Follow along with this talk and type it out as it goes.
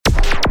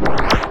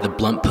The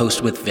Blunt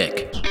Post with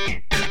Vic.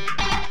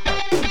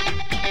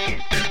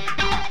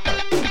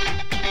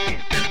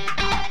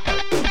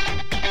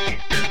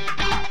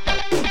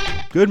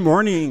 Good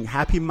morning,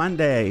 happy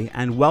Monday,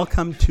 and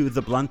welcome to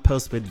The Blunt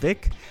Post with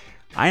Vic.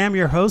 I am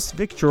your host,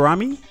 Vic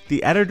Gerami,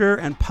 the editor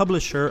and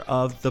publisher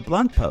of The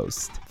Blunt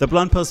Post. The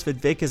Blunt Post with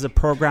Vic is a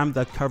program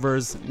that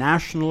covers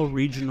national,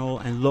 regional,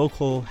 and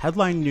local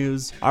headline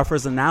news,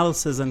 offers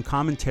analysis and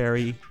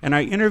commentary, and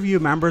I interview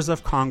members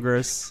of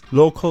Congress,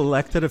 local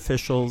elected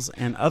officials,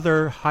 and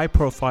other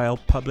high-profile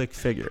public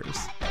figures.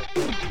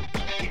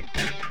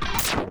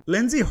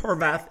 Lindsey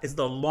Horvath is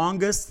the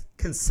longest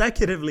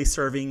consecutively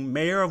serving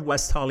mayor of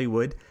West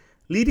Hollywood,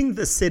 leading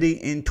the city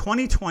in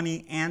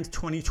 2020 and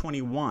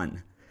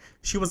 2021.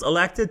 She was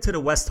elected to the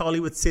West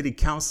Hollywood City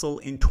Council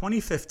in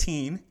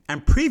 2015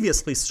 and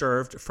previously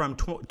served from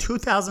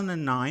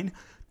 2009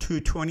 to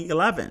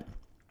 2011.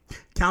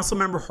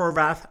 Councilmember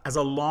Horvath has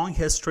a long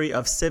history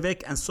of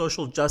civic and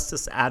social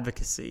justice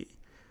advocacy.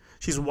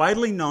 She's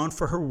widely known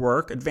for her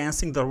work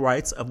advancing the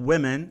rights of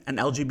women and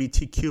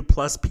LGBTQ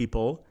plus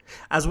people,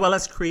 as well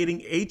as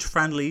creating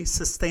age-friendly,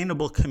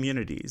 sustainable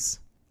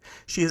communities.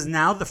 She is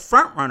now the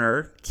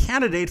frontrunner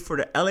candidate for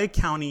the LA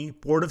County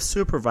Board of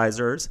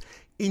Supervisors,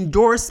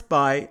 endorsed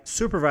by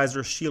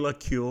Supervisor Sheila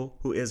Kuehl,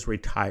 who is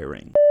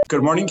retiring.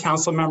 Good morning,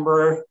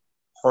 Councilmember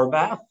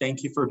Horvath.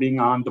 Thank you for being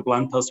on The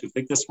Blunt Post with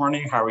Vic this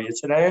morning. How are you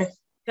today?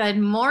 Good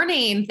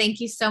morning. Thank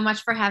you so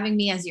much for having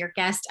me as your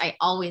guest. I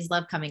always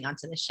love coming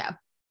onto the show.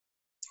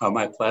 Oh,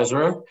 my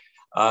pleasure.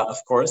 Of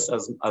course,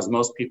 as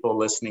most people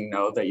listening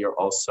know, that you're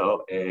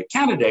also a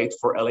candidate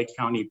for LA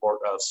County Board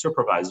of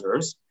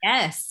Supervisors.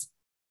 Yes.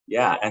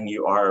 Yeah, and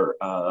you are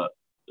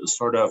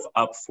sort of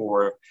up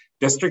for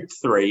District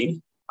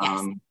 3,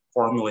 yes.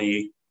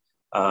 Formerly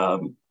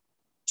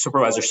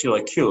Supervisor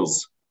Sheila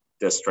Kuehl's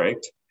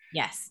district.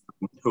 Yes.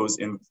 Who's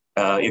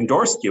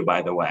endorsed you,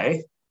 by the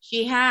way.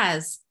 She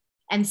has.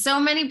 And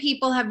so many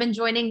people have been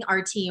joining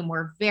our team.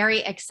 We're very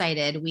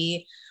excited.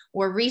 We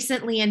were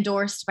recently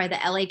endorsed by the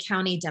LA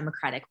County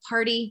Democratic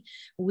Party.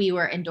 We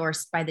were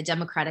endorsed by the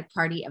Democratic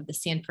Party of the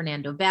San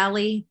Fernando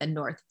Valley, the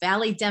North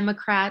Valley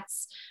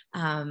Democrats.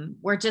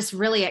 We're just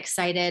really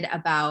excited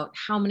about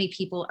how many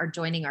people are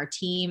joining our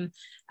team.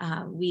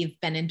 We've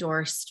been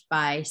endorsed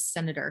by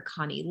Senator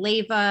Connie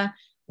Leyva.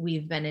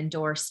 We've been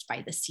endorsed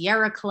by the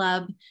Sierra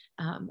Club.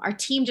 Our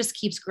team just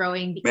keeps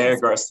growing. Mayor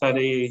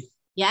Garcetti.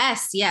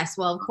 Yes.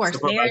 Well, of course.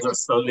 Supervisor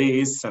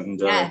Solis and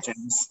yes.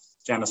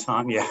 Janice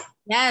Hahn, yeah.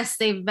 Yes,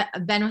 they've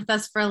been with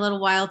us for a little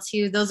while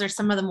too. Those are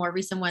some of the more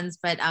recent ones,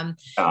 but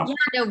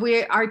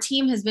our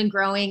team has been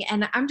growing,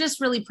 and I'm just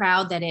really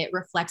proud that it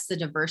reflects the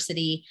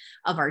diversity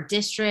of our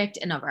district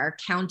and of our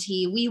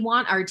county. We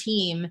want our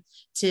team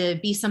to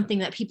be something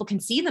that people can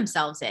see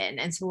themselves in,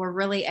 and so we're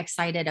really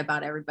excited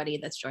about everybody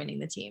that's joining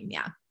the team.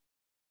 Yeah.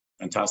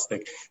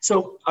 Fantastic.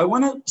 So I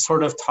want to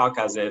sort of talk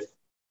as if,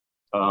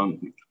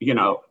 some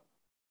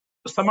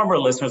of our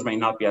listeners may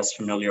not be as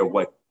familiar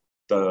with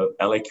the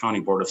LA County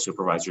Board of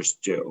Supervisors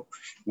do.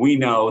 We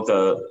know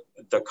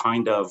the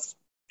kind of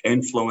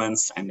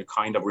influence and the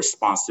kind of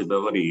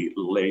responsibility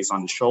lays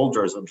on the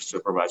shoulders of the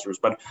supervisors,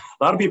 but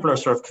a lot of people are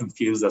sort of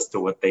confused as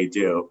to what they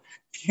do.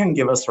 If you can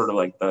give us sort of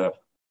like the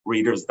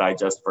Reader's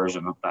Digest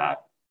version of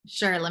that.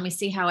 Sure. Let me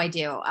see how I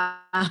do.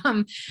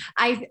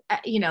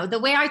 The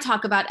way I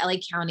talk about LA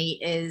County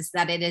is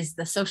that it is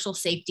the social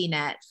safety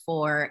net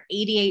for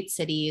 88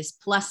 cities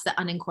plus the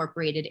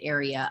unincorporated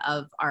area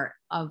of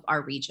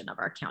our region, of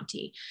our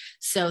county.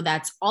 So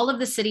that's all of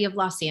the city of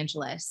Los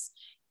Angeles,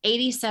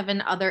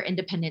 87 other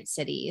independent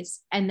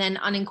cities, and then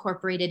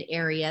unincorporated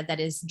area that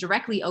is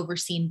directly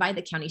overseen by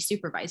the county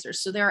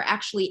supervisors. So there are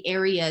actually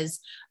areas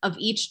of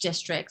each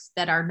district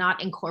that are not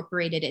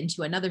incorporated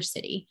into another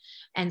city.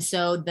 And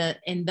so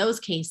in those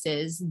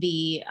cases,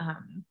 the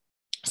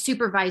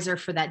supervisor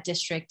for that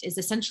district is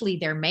essentially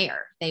their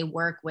mayor. They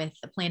work with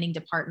the planning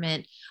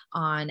department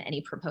on any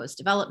proposed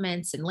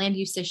developments and land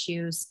use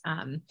issues.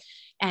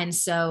 And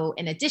so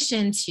in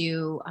addition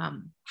to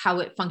how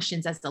it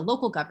functions as the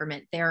local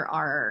government, there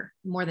are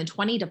more than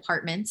 20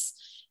 departments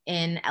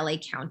in LA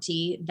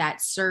County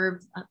that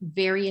serve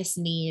various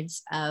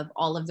needs of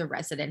all of the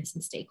residents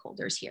and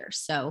stakeholders here.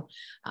 So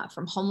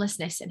from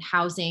homelessness and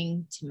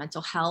housing to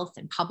mental health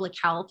and public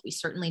health, we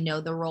certainly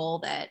know the role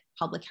that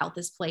public health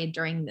has played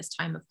during this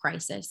time of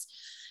crisis.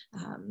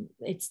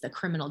 It's the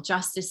criminal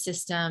justice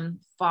system,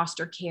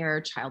 foster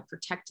care, child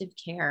protective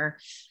care,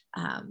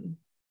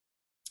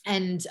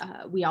 and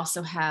we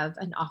also have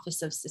an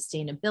Office of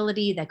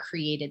Sustainability that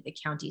created the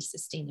county's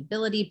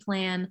sustainability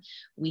plan.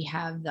 We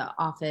have the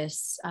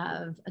Office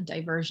of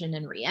Diversion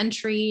and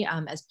Reentry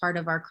as part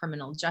of our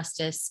criminal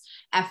justice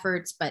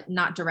efforts, but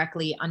not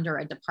directly under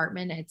a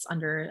department. It's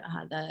under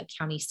the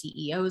county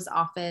CEO's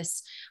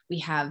office. We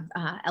have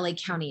LA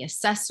County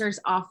Assessor's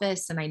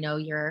Office, and I know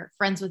you're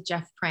friends with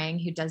Jeff Prang,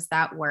 who does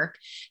that work.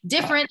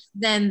 Different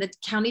than the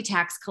county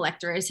tax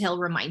collector, as he'll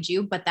remind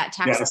you, but that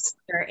tax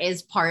collector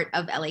is part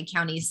of LA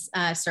County's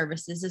county's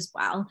services as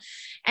well.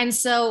 And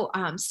so,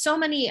 so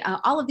many,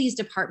 all of these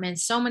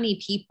departments, so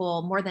many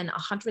people, more than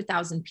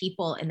 100,000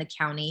 people in the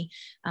county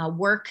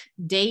work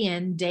day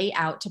in, day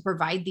out to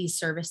provide these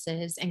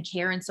services and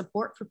care and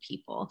support for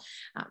people.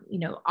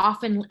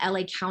 Often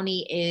LA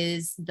County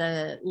is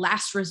the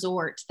last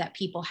resort that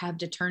people have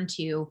to turn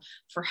to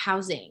for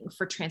housing,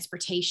 for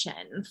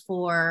transportation,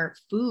 for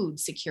food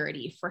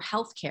security, for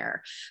healthcare.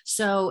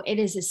 So it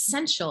is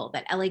essential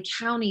that LA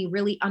County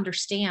really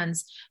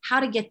understands how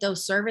to get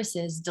those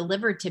services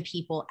delivered to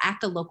people at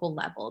the local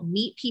level,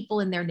 meet people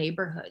in their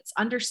neighborhoods,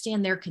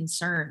 understand their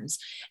concerns,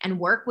 and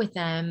work with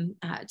them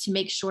to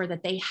make sure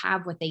that they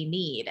have what they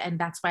need. And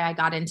that's why I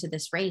got into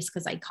this race,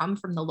 because I come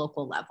from the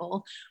local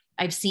level.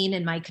 I've seen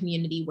in my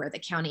community where the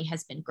county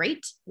has been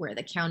great, where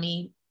the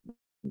county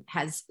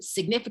has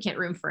significant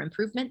room for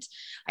improvement.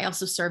 I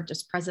also served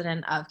as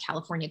president of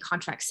California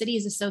Contract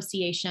Cities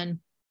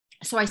Association.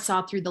 So I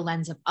saw through the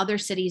lens of other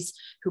cities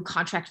who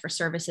contract for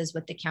services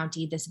with the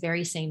county this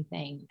very same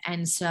thing.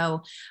 And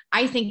so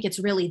I think it's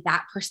really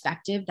that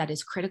perspective that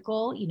is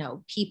critical.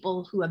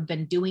 People who have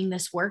been doing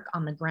this work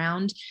on the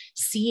ground,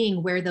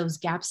 seeing where those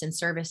gaps in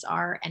service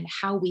are and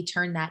how we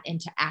turn that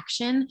into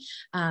action.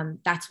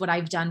 That's what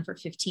I've done for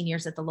 15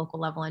 years at the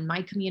local level in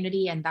my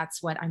community. And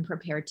that's what I'm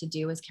prepared to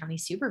do as county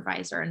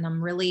supervisor. And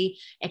I'm really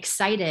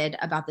excited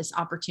about this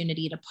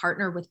opportunity to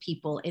partner with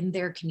people in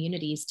their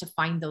communities to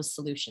find those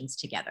solutions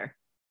together.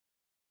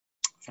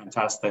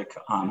 Fantastic.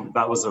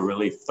 That was a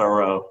really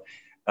thorough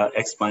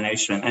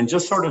explanation. And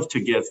just sort of to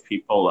give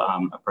people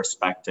a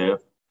perspective,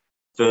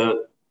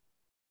 the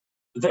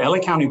LA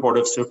County Board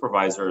of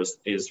Supervisors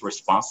is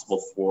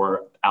responsible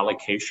for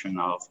allocation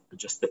of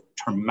just a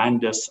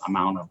tremendous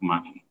amount of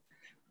money.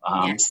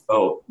 Yes.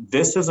 So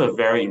this is a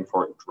very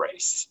important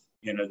race.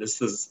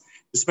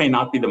 This may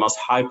not be the most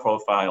high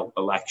profile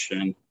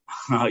election,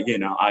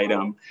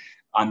 item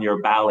on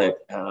your ballot,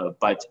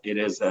 but it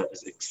is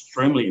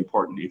extremely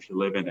important if you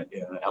live in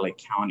LA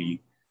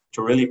County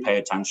to really pay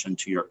attention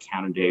to your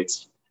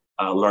candidates,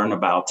 learn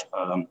about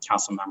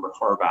Councilmember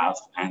Horvath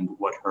and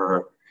what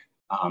her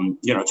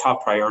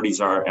top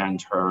priorities are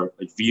and her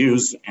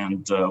views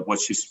and what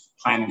she's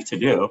planning to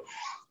do.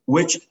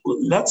 Which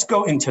let's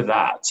go into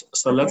that.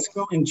 So let's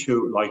go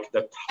into like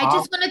the top. I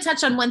just want to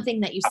touch on one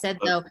thing that you said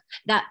though,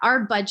 that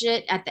our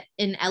budget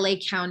in LA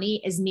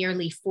County is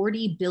nearly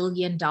 $40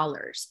 billion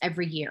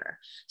every year.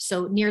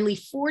 So nearly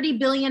 $40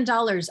 billion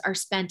are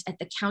spent at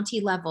the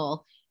county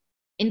level,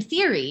 in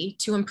theory,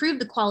 to improve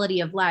the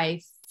quality of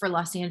life for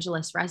Los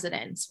Angeles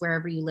residents,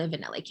 wherever you live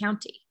in LA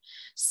County.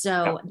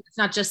 So it's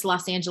not just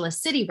Los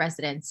Angeles City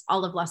residents,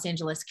 all of Los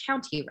Angeles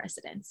County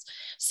residents.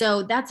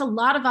 So that's a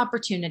lot of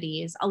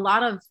opportunities, a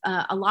lot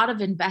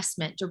of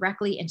investment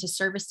directly into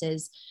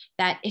services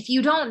that if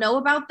you don't know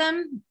about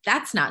them,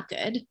 that's not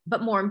good.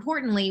 But more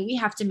importantly, we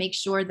have to make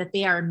sure that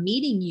they are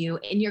meeting you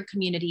in your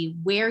community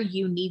where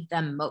you need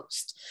them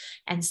most.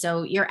 And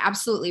so you're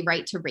absolutely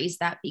right to raise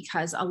that,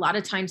 because a lot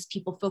of times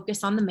people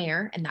focus on the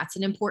mayor, and that's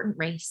an important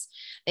race.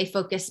 They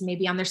focus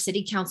maybe on their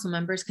city council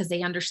members because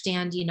they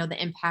understand,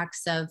 the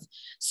impacts of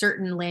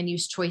certain land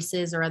use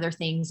choices or other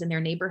things in their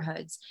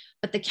neighborhoods.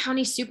 But the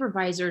county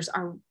supervisors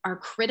are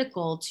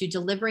critical to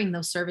delivering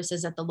those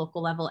services at the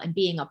local level and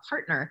being a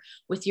partner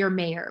with your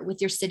mayor,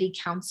 with your city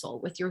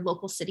council, with your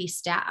local city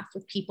staff,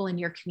 with people in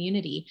your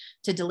community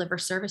to deliver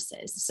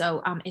services.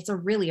 So it's a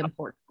really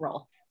important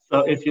role.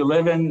 So if you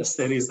live in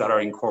cities that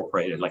are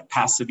incorporated, like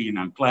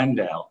Pasadena,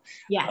 Glendale,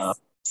 yes,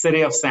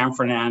 city of San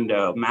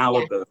Fernando,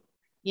 Malibu,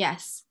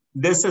 yes,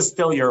 this is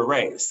still your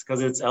race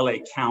because it's LA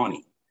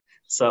County.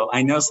 So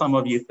I know some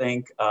of you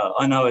think,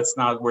 oh no, it's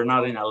not. We're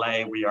not in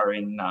LA. We are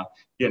in,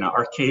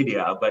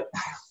 Arcadia. But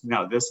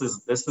no, this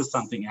is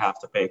something you have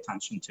to pay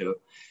attention to.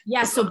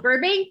 Yeah. So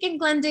Burbank and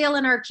Glendale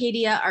and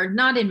Arcadia are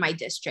not in my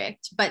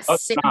district, but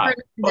San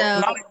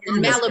Fernando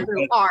and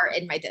Malibu are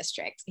in my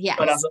district. Yes,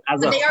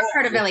 but they are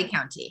part of LA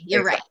County.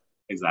 You're right.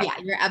 Exactly.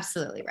 Yeah, you're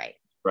absolutely right.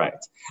 Right.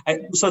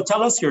 And so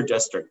tell us your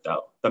district,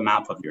 though, the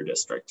map of your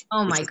district.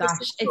 Oh my gosh,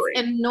 it's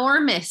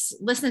enormous.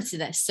 Listen to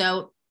this.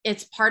 So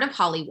it's part of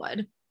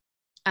Hollywood.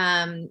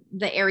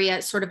 The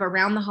area sort of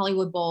around the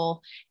Hollywood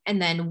Bowl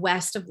and then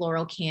west of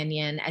Laurel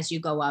Canyon as you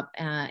go up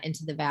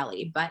into the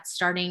valley. But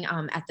starting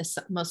at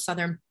the most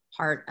southern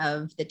part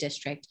of the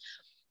district,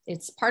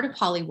 it's part of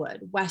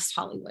Hollywood, West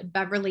Hollywood,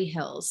 Beverly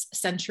Hills,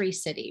 Century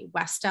City,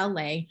 West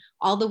LA,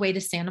 all the way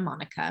to Santa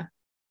Monica.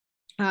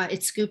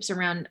 It scoops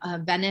around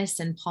Venice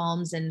and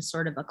Palms and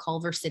sort of a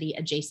Culver City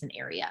adjacent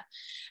area.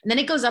 And then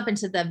it goes up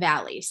into the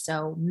valley.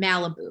 So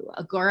Malibu,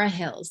 Agora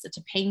Hills, the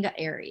Topanga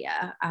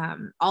area,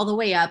 all the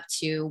way up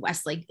to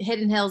Westlake,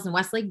 Hidden Hills and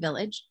Westlake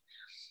Village.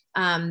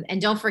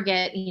 And don't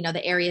forget,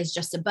 the areas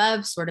just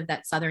above sort of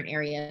that southern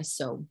area.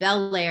 So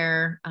Bel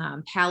Air,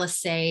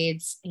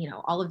 Palisades,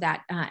 all of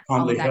that.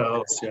 Holmby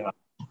Hills, yeah.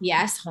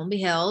 Yes, Holmby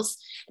Hills.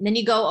 And then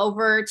you go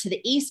over to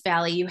the East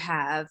Valley, you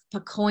have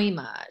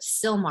Pacoima,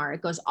 Sylmar.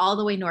 It goes all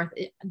the way north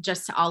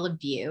just to Olive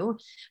View.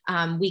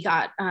 We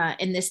got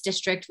in this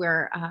district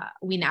where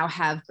we now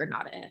have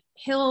Granada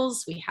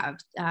Hills, we have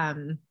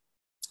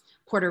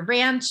Porter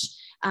Ranch,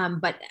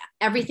 but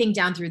everything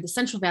down through the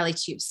Central Valley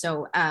too.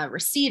 So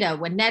Reseda,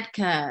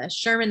 Winnetka,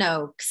 Sherman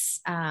Oaks,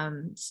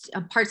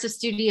 parts of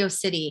Studio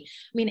City.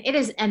 I mean, it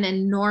is an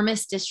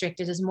enormous district.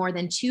 It is more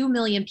than 2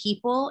 million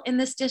people in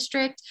this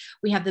district.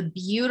 We have the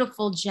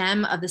beautiful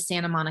gem of the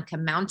Santa Monica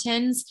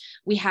Mountains.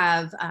 We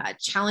have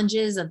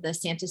challenges of the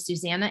Santa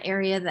Susana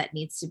area that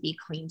needs to be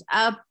cleaned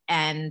up.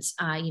 And,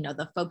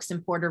 the folks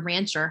in Porter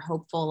Ranch are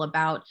hopeful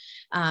about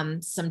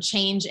some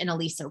change in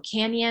Aliso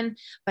Canyon.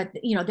 But,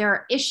 there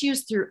are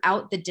issues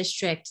throughout the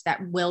district that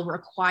will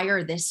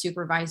require this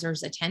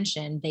supervisor's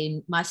attention.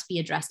 They must be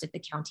addressed at the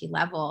county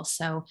level.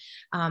 So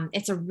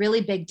it's a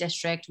really big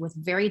district with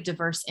very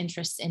diverse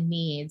interests and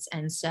needs.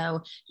 And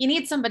so you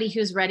need somebody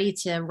who's ready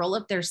to roll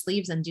up their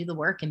sleeves and do the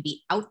work and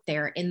be out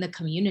there in the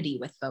community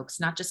with folks,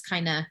 not just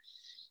kind of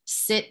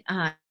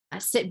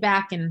sit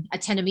back and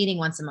attend a meeting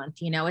once a month.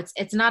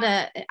 It's not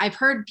I've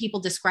heard people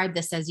describe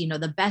this as,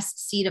 the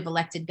best seat of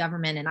elected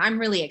government. And I'm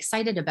really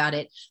excited about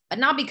it, but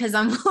not because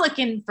I'm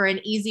looking for an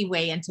easy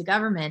way into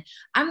government.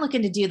 I'm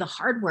looking to do the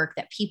hard work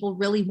that people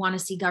really want to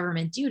see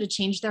government do to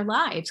change their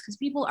lives, because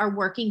people are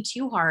working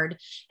too hard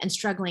and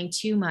struggling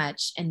too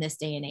much in this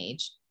day and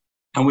age.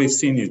 And we've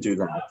seen you do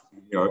that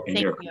in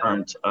your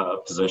current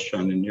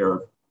position, in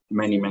your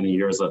many, many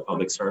years of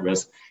public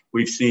service.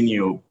 We've seen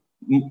you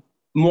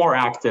more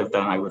active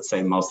than I would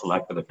say most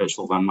elected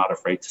officials. I'm not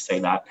afraid to say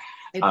that.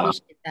 I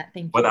appreciate that.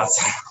 Thank you.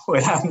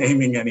 Without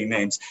naming any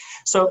names.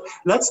 So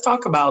let's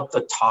talk about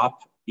the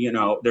top,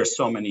 there's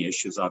so many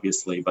issues,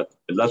 obviously, but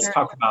let's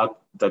talk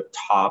about the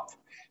top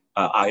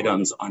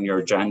items on your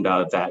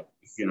agenda that,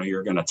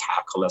 you're going to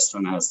tackle as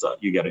soon as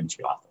you get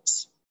into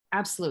office.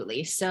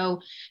 Absolutely.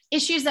 So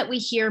issues that we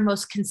hear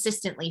most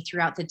consistently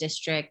throughout the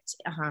district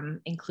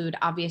include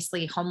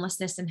obviously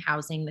homelessness and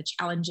housing, the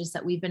challenges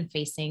that we've been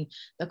facing,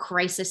 the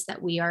crisis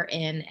that we are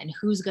in, and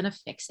who's going to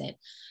fix it.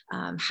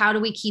 How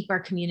do we keep our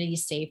community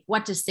safe?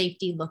 What does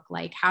safety look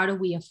like? How do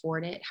we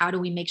afford it? How do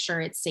we make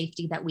sure it's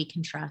safety that we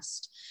can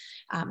trust?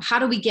 How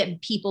do we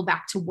get people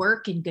back to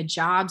work and good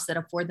jobs that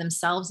afford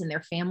themselves and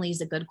their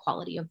families a good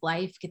quality of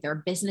life, get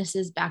their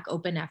businesses back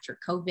open after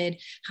COVID?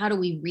 How do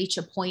we reach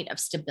a point of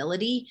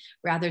stability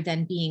rather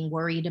than being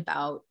worried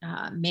about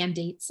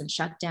mandates and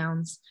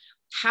shutdowns?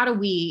 How do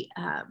we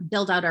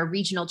build out our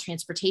regional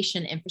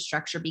transportation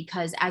infrastructure?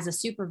 Because as a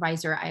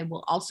supervisor, I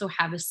will also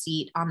have a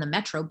seat on the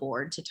Metro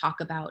board to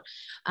talk about,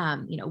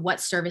 what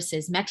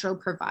services Metro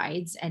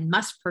provides and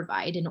must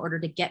provide in order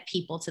to get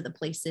people to the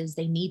places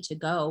they need to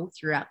go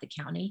throughout the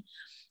county.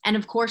 And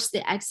of course,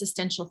 the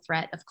existential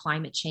threat of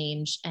climate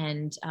change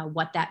and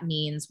what that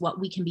means, what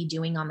we can be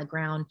doing on the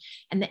ground,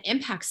 and the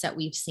impacts that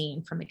we've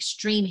seen from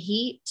extreme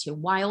heat to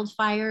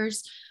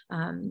wildfires,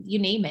 you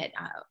name it,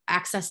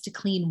 access to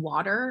clean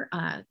water.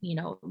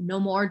 No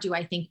more do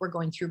I think we're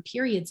going through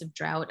periods of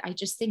drought. I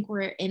just think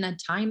we're in a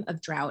time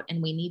of drought,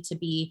 and we need to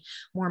be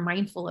more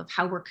mindful of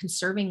how we're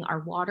conserving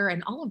our water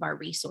and all of our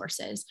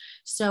resources.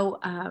 So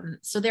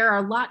there are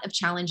a lot of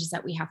challenges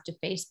that we have to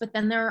face, but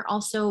then there are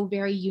also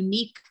very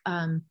unique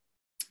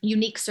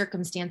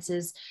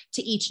circumstances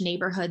to each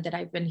neighborhood that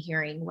I've been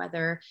hearing,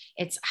 whether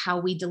it's how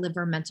we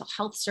deliver mental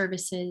health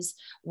services,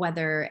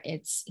 whether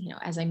it's,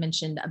 as I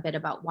mentioned, a bit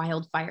about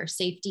wildfire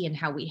safety and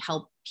how we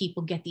help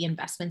people get the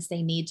investments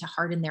they need to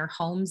harden their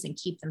homes and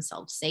keep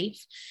themselves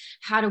safe.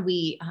 How do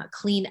we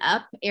clean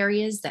up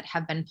areas that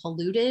have been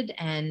polluted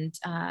and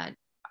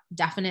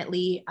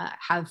definitely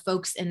have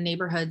folks in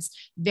neighborhoods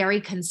very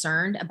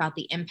concerned about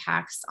the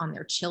impacts on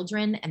their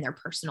children and their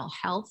personal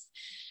health?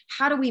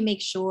 How do we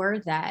make sure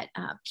that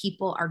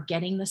people are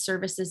getting the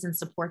services and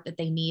support that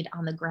they need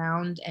on the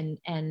ground,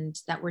 and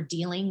that we're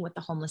dealing with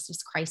the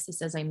homelessness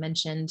crisis, as I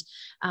mentioned,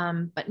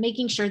 but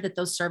making sure that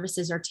those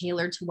services are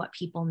tailored to what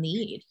people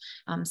need.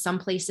 Some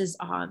places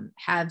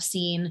have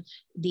seen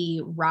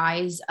the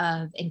rise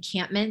of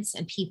encampments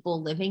and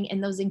people living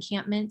in those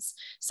encampments.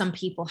 Some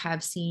people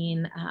have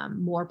seen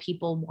more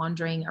people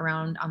wandering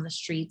around on the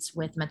streets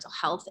with mental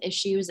health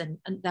issues and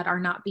that are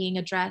not being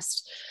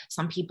addressed.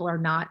 Some people are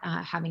not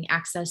having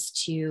access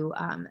to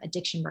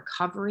addiction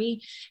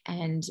recovery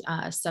and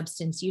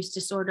substance use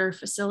disorder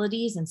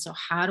facilities. And so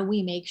how do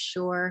we make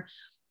sure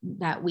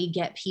that we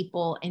get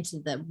people into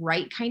the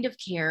right kind of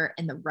care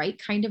in the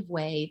right kind of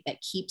way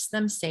that keeps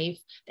them safe,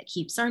 that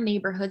keeps our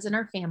neighborhoods and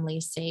our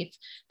families safe,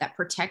 that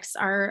protects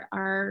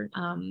our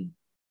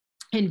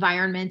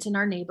environment in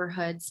our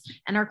neighborhoods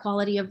and our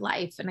quality of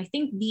life? And I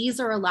think these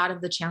are a lot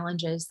of the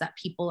challenges that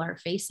people are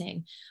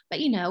facing. But,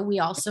 we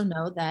also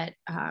know that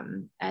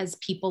as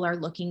people are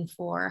looking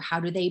for, how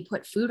do they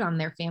put food on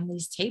their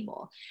family's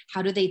table?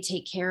 How do they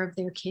take care of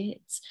their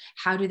kids?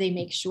 How do they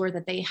make sure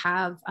that they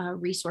have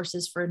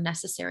resources for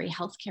necessary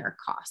healthcare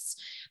costs?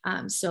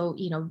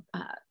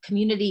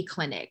 Community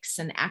clinics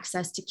and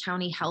access to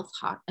county health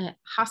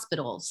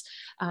hospitals,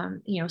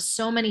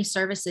 so many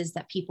services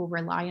that people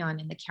rely on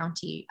in the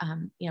county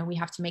we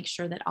have to make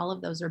sure that all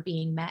of those are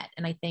being met.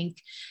 And I think,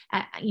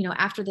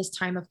 after this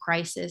time of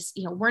crisis,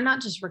 we're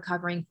not just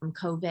recovering from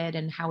COVID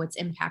and how it's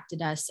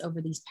impacted us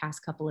over these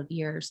past couple of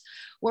years.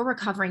 We're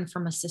recovering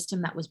from a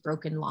system that was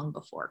broken long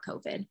before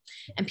COVID,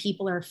 and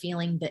people are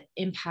feeling the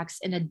impacts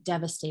in a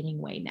devastating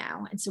way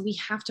now. And so we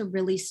have to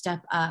really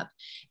step up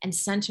and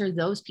center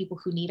those people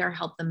who need our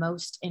help the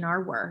most in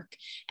our work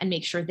and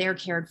make sure they're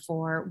cared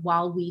for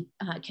while we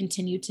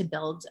continue to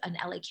build an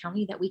LA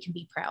County that we can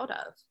be proud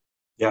of.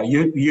 Yeah,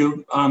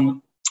 two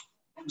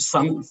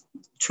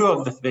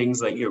of the things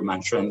that you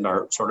mentioned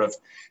are sort of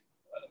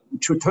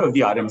two of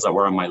the items that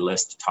were on my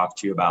list to talk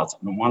to you about.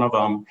 And one of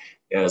them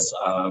is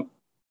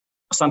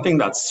something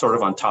that's sort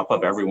of on top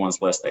of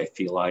everyone's list, I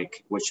feel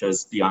like, which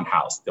is the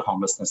unhoused, the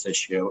homelessness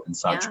issue and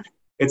such. Yeah.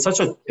 It's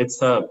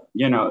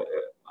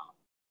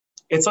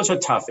such a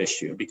tough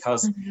issue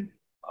because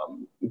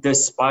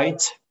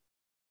despite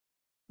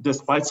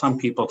some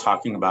people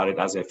talking about it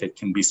as if it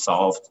can be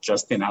solved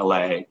just in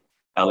LA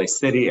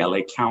City,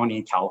 LA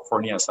County,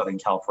 California, Southern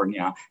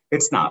California,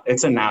 it's not.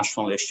 It's a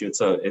national issue.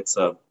 It's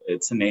a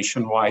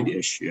nationwide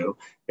issue.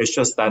 It's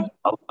just that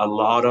a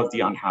lot of the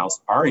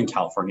unhoused are in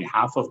California.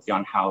 Half of the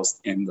unhoused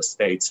in the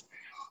States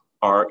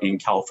are in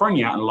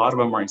California, and a lot of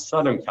them are in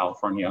Southern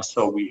California.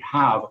 So we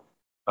have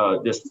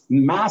this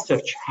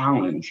massive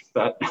challenge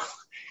that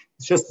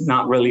it's just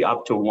not really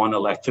up to one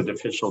elected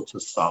official to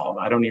solve.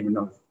 I don't even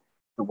know if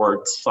the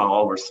word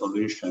solve or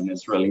solution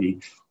is really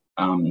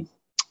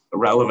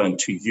relevant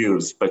to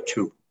use, but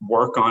to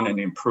work on and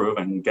improve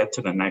and get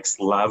to the next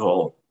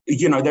level.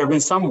 There have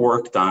been some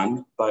work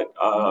done, but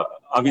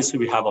obviously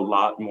we have a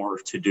lot more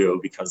to do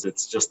because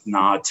it's just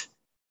not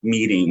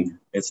meeting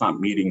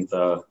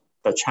the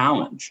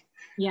challenge.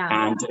 Yeah.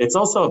 And it's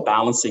also a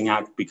balancing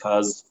act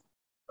because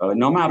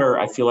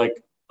I feel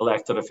like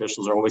elected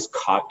officials are always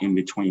caught in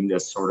between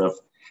this sort of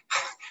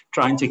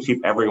trying to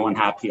keep everyone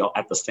happy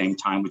at the same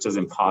time, which is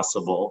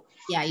impossible.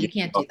 Yeah, you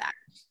can't do that.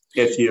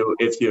 If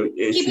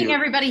keeping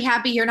everybody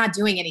happy, you're not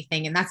doing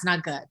anything, and that's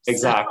not good.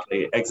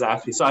 Exactly.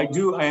 So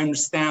I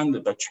understand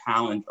the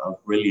challenge of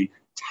really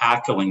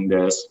tackling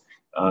this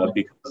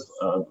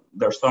because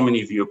there's so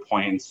many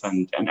viewpoints,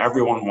 and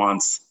everyone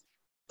wants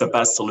the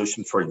best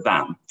solution for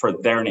them, for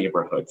their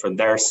neighborhood, for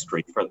their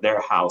street, for their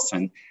house,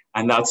 and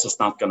that's just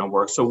not going to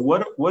work. So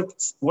what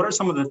are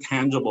some of the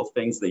tangible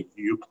things that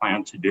you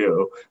plan to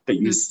do that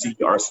you see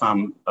are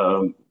some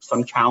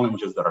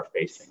challenges that are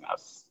facing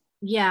us?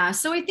 Yeah,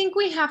 so I think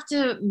we have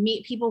to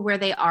meet people where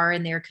they are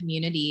in their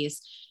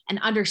communities and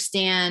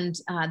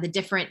understand the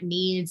different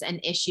needs and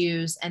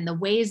issues and the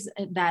ways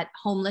that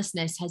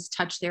homelessness has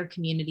touched their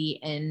community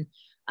in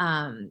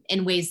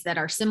ways that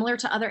are similar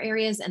to other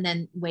areas, and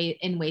then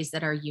in ways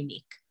that are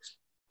unique.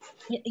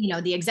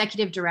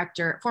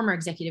 The former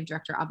executive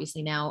director,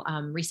 obviously now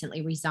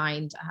recently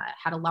resigned,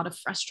 had a lot of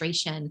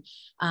frustration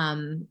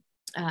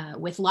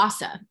with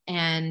LAHSA.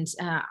 And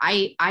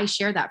I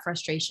share that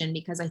frustration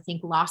because I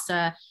think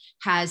LAHSA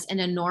has an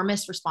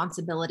enormous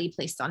responsibility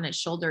placed on its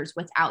shoulders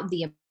without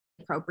the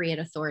appropriate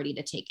authority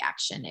to take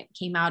action. It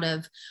came out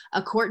of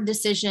a court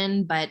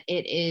decision, but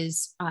it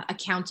is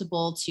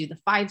accountable to the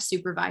 5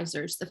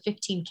 supervisors, the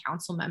 15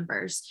 council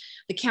members,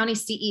 the county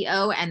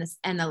CEO, and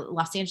the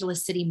Los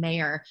Angeles City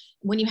mayor.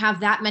 When you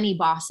have that many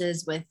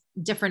bosses with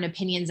different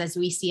opinions, as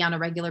we see on a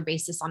regular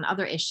basis on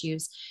other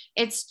issues,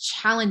 it's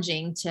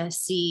challenging to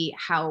see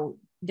how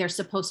they're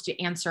supposed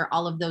to answer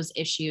all of those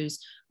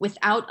issues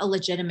without a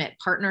legitimate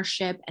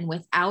partnership and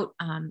without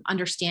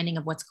understanding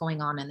of what's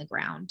going on in the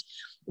ground.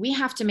 We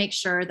have to make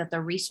sure that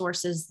the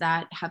resources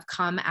that have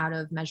come out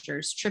of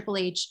measures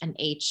H and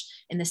H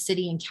in the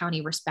city and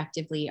county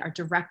respectively are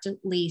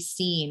directly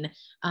seen.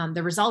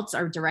 The results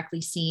are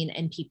directly seen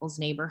in people's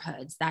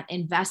neighborhoods. That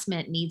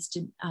investment needs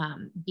to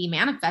be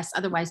manifest.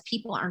 Otherwise,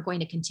 people aren't going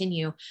to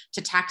continue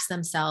to tax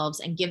themselves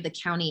and give the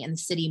county and the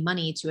city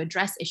money to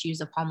address issues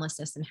of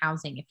homelessness and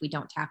housing if we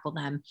don't tackle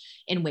them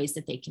in ways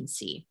that they can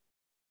see.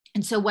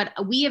 And so what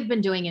we have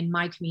been doing in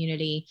my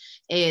community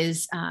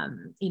is,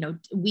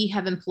 we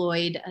have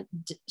employed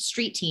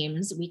street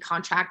teams. We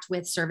contract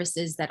with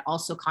services that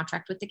also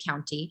contract with the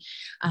county.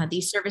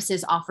 These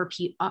services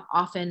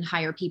often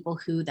hire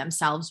people who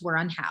themselves were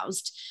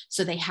unhoused.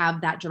 So they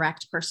have that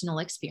direct personal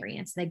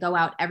experience. They go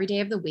out every day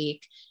of the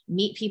week,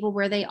 meet people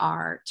where they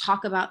are,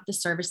 talk about the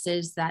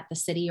services that the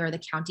city or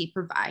the county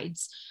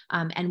provides,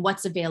 and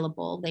what's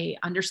available. They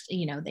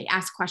understand, they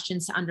ask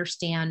questions to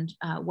understand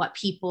what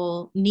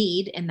people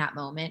need in that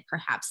moment.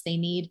 Perhaps they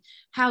need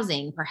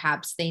housing,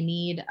 perhaps they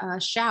need a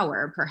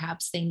shower,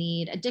 perhaps they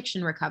need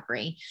addiction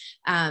recovery,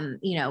 and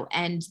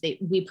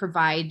we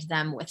provide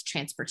them with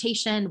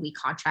transportation. We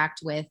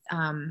contract with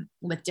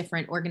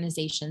different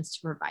organizations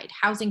to provide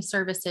housing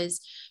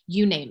services,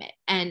 you name it.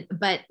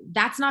 But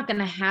that's not going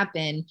to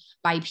happen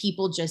by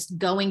people just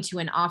going to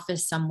an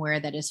office somewhere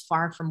that is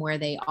far from where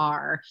they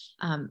are.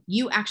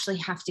 You actually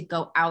have to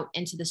go out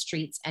into the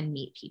streets and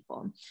meet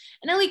people.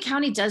 And LA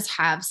County does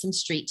have some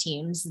street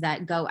teams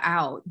that go go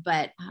out,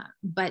 but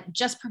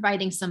just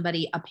providing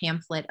somebody a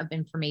pamphlet of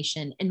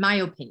information, in my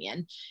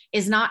opinion,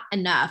 is not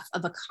enough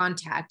of a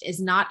contact,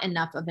 is not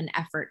enough of an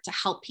effort to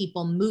help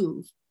people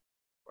move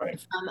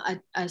from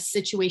a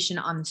situation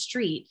on the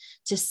street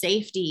to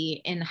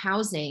safety in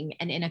housing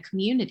and in a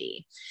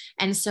community.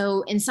 And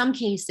so in some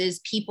cases,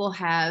 people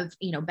have,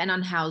 been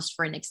unhoused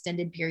for an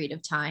extended period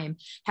of time,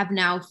 have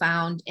now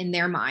found in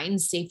their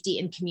minds safety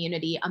and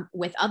community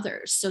with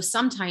others. So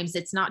sometimes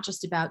it's not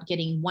just about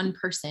getting one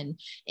person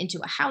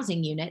into a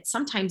housing unit.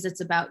 Sometimes it's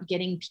about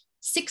getting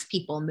 6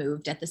 people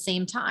moved at the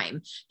same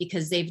time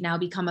because they've now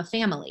become a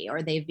family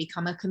or they've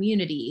become a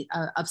community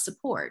of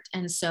support.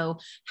 And so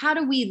how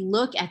do we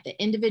look at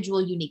the individual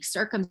unique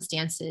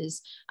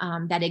circumstances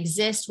that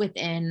exist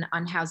within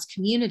unhoused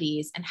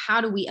communities, and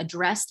how do we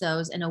address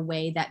those in a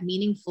way that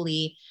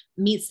meaningfully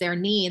meets their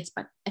needs,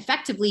 but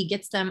effectively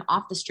gets them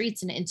off the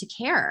streets and into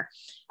care?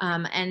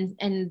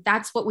 And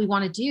that's what we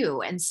want to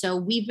do. And so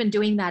we've been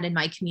doing that in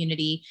my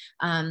community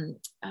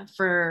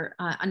for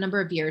a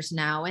number of years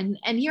now. And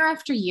year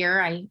after year,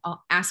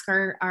 I'll ask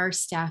our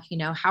staff,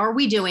 how are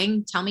we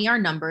doing? Tell me our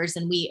numbers.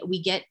 And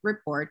we get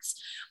reports.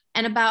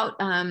 And about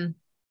 80%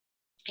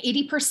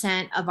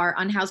 of our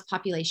unhoused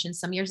population,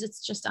 some years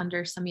it's just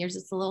under, some years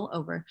it's a little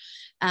over.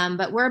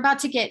 But we're about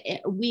to get,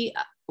 we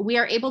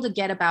are able to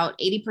get about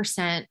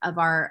 80% of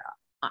our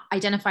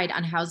identified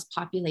unhoused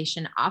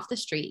population off the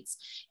streets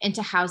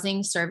into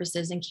housing,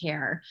 services, and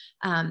care.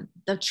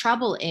 The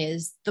trouble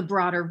is the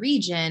broader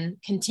region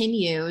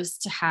continues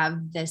to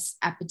have this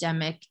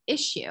epidemic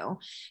issue.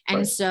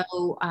 And so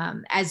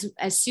as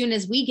soon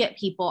as we get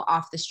people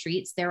off the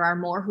streets, there are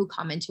more who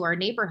come into our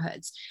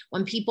neighborhoods.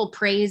 When people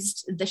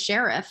praised the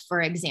sheriff,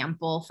 for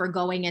example, for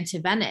going into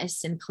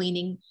Venice and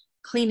cleaning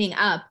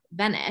up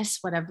Venice,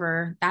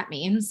 whatever that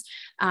means,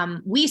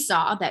 we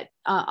saw that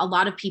a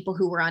lot of people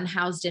who were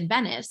unhoused in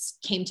Venice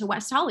came to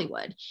West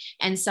Hollywood,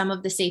 and some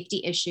of the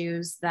safety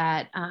issues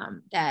that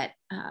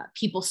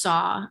people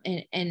saw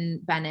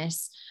in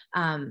Venice,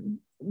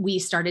 we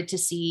started to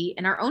see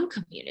in our own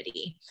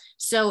community.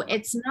 So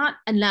it's not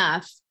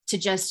enough to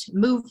just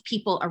move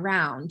people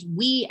around.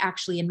 We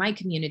actually, in my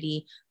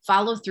community,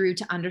 follow through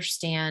to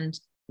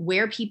understand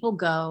where people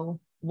go,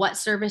 what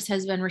service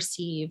has been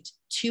received,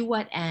 to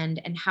what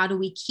end, and how do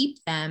we keep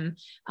them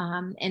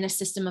in a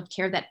system of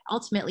care that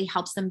ultimately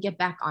helps them get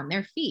back on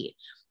their feet.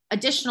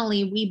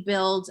 Additionally, we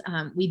build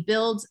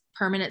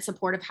permanent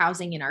supportive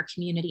housing in our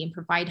community and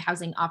provide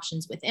housing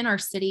options within our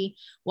city,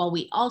 while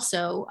we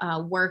also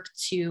work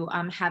to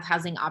have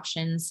housing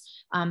options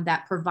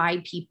that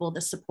provide people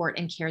the support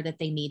and care that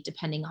they need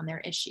depending on their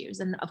issues.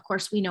 And of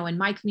course, we know in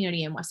my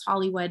community in West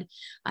Hollywood,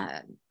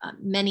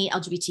 many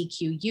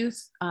LGBTQ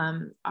youth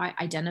come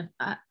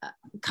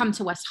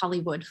to West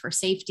Hollywood for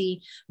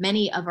safety.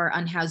 Many of our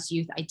unhoused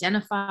youth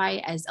identify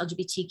as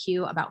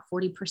LGBTQ, about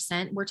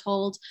 40%, we're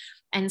told.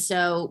 And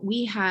so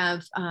we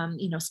have,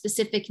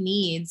 specific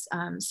needs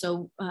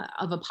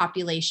of a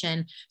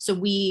population. So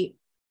we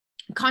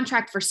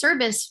contract for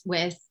service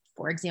with,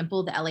 for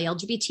example, the LA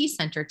LGBT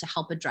Center to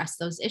help address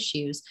those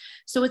issues.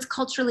 So it's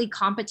culturally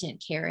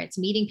competent care. It's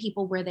meeting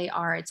people where they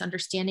are. It's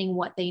understanding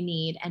what they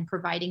need and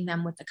providing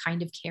them with the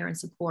kind of care and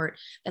support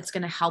that's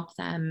going to help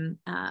them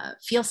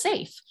feel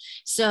safe.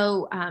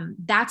 So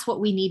that's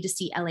what we need to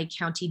see LA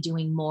County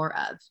doing more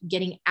of,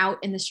 getting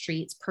out in the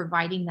streets,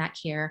 providing that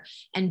care,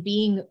 and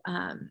being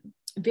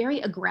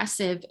very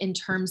aggressive in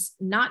terms,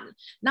 not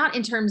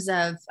in terms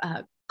of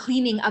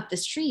cleaning up the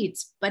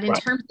streets, but in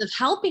terms of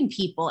helping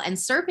people and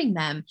serving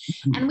them.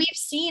 And we've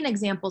seen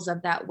examples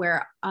of that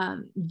where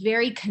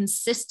very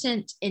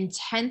consistent,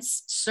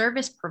 intense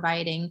service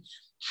providing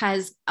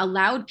has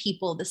allowed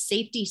people the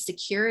safety,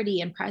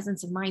 security, and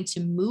presence of mind to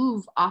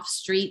move off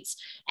streets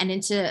and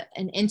into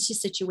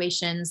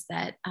situations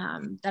that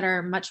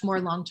are much more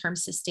long-term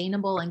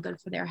sustainable and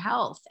good for their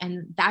health.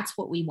 And that's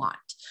what we want.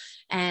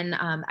 And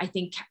I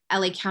think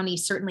LA County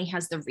certainly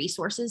has the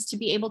resources to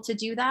be able to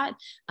do that.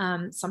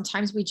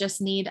 Sometimes we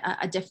just need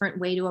a different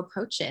way to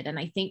approach it. And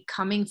I think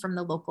coming from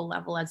the local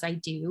level, as I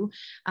do,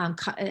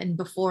 and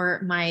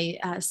before my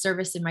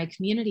service in my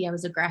community, I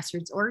was a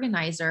grassroots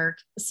organizer.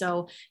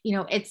 So,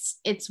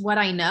 it's what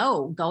I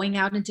know, going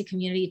out into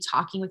community,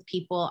 talking with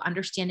people,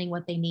 understanding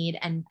what they need,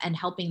 and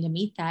helping to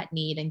meet that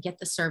need and get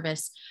the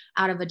service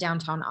out of a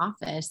downtown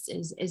office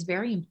is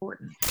very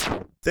important.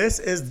 This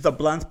is The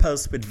Blunt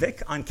Post with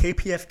Vic on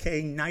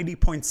KPFK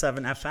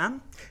 90.7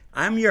 FM.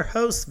 I'm your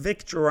host,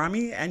 Vic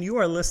Jerami, and you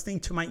are listening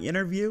to my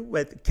interview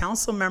with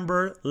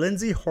Councilmember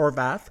Lindsey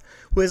Horvath,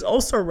 who is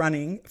also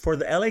running for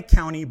the LA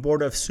County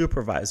Board of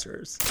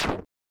Supervisors.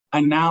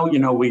 And now,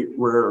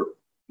 we're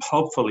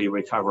hopefully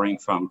recovering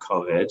from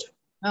COVID.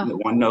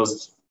 One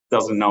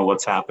doesn't know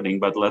what's happening,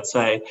 but let's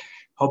say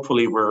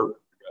hopefully we're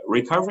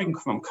recovering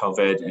from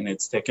COVID, and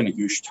it's taken a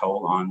huge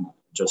toll on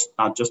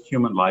not just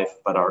human life,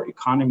 but our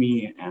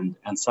economy and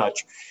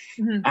such.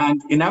 Mm-hmm.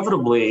 And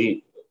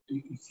inevitably,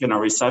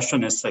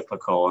 recession is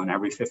cyclical, and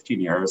every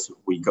 15 years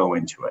we go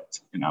into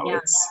it.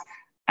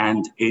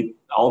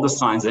 All the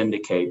signs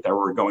indicate that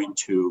we're going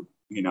to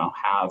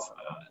have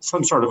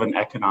some sort of an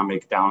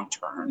economic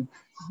downturn.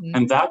 Mm-hmm.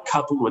 And that,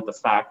 coupled with the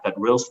fact that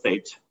real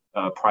estate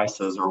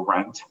prices or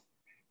rent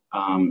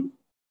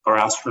are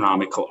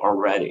astronomical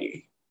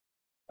already,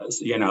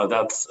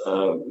 that's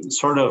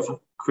sort of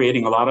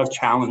creating a lot of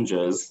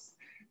challenges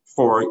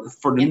for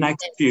the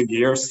next few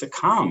years to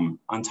come,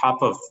 on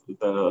top of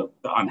the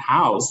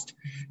unhoused,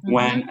 mm-hmm.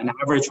 when an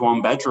average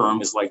one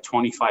bedroom is like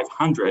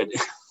 $2,500,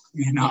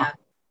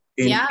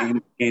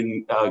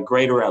 in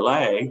greater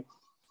LA.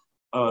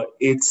 I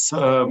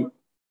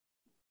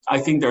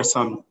think there's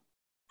some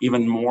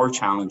even more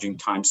challenging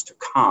times to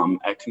come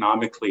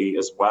economically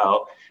as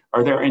well.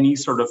 Are there any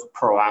sort of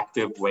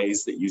proactive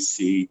ways that you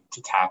see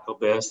to tackle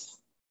this?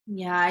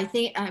 Yeah,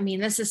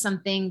 this is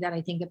something that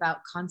I think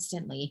about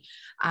constantly.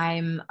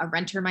 I'm a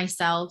renter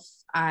myself.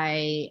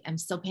 I am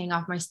still paying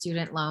off my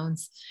student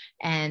loans.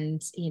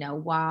 And,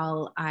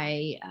 while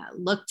I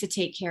look to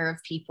take care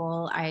of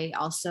people, I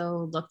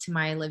also look to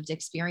my lived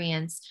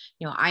experience.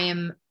 I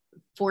am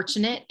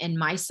fortunate in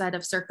my set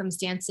of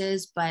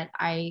circumstances, but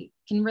I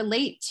can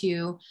relate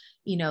to,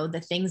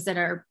 the things that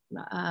are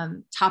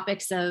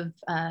topics of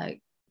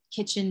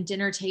kitchen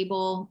dinner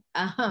table,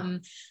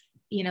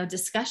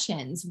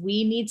 discussions.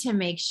 We need to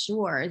make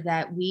sure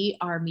that we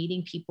are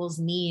meeting people's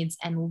needs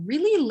and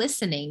really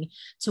listening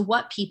to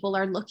what people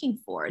are looking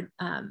for.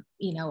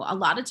 A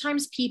lot of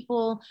times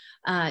people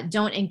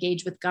don't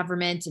engage with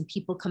government, and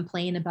people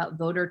complain about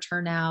voter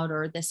turnout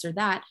or this or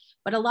that.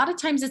 But a lot of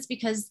times it's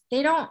because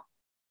they don't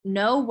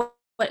know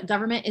what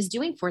government is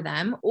doing for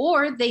them,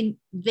 or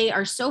they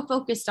are so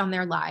focused on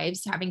their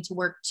lives, having to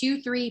work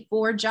 2, 3,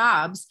 4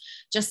 jobs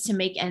just to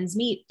make ends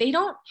meet. They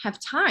don't have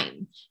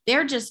time.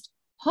 They're just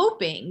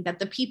hoping that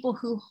the people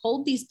who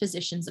hold these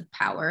positions of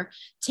power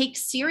take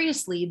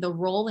seriously the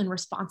role and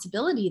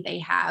responsibility they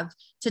have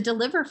to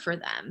deliver for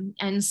them.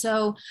 And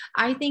so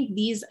I think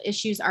these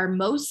issues are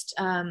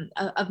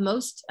of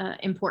most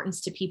importance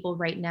to people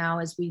right now,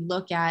 as we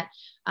look at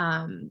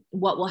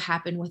what will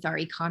happen with our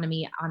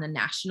economy on a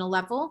national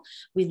level.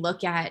 We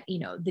look at,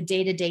 the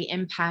day-to-day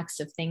impacts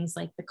of things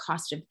like the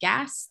cost of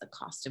gas, the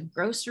cost of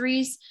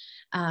groceries,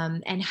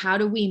 and how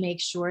do we make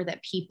sure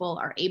that people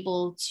are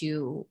able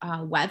to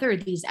weather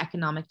these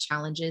economic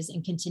challenges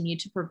and continue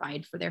to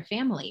provide for their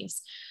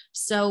families.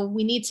 So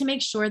we need to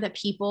make sure that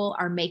people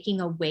are making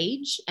a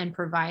wage and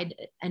provided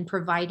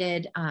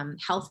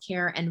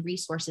healthcare and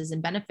resources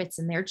and benefits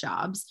in their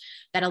jobs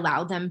that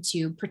allow them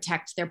to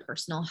protect their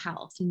personal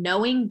health,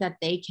 knowing that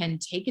they can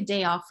take a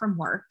day off from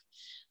work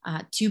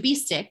to be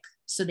sick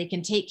so they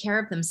can take care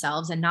of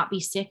themselves and not be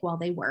sick while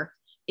they work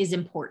is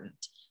important.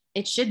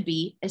 It should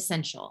be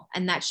essential,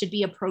 and that should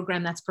be a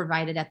program that's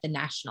provided at the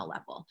national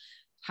level.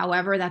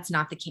 However, that's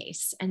not the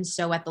case. And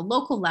so at the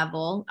local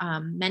level,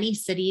 many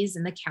cities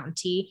in the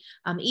county,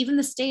 even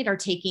the state, are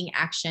taking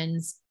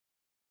actions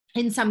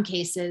in some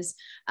cases,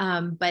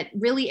 but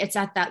really it's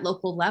at that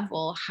local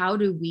level. How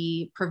do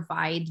we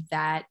provide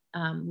that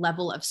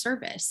level of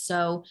service?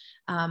 So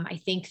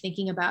I think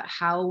thinking about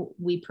how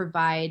we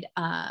provide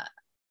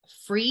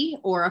free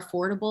or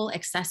affordable,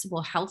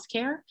 accessible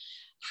healthcare.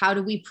 How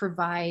do we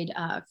provide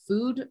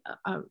food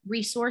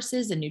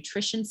resources and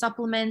nutrition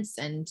supplements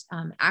and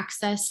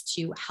access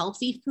to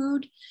healthy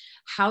food?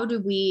 How do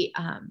we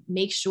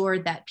make sure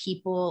that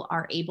people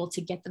are able to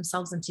get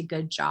themselves into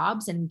good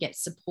jobs and get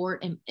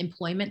support and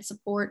employment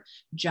support,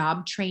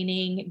 job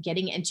training,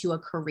 getting into a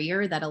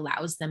career that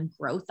allows them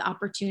growth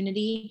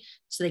opportunity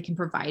so they can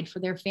provide for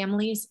their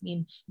families?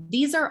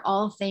 These are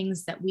all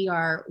things that we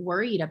are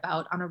worried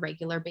about on a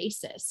regular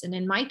basis. And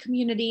in my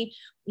community,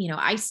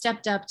 I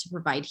stepped up to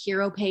provide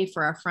hero pay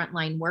for our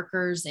frontline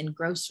workers in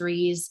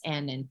groceries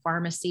and in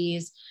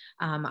pharmacies.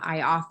 I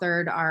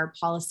authored our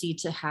policy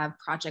to have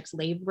project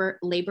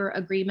labor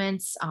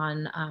agreements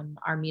on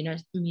our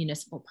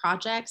municipal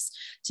projects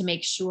to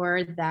make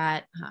sure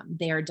that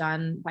they are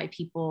done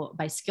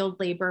by skilled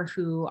labor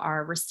who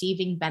are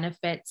receiving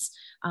benefits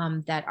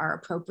that are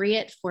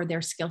appropriate for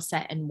their skill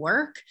set and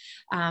work.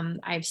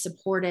 I've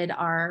supported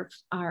our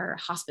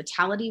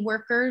hospitality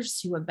workers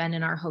who have been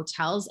in our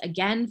hotels,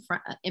 again,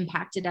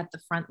 impacted at the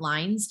front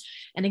lines.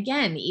 And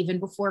again, even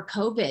before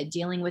COVID,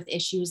 dealing with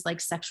issues like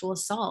sexual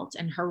assault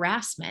and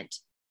harassment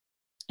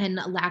and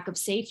lack of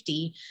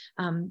safety.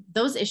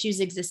 Those issues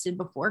existed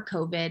before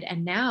COVID.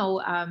 And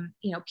now,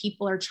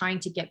 people are trying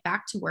to get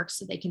back to work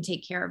so they can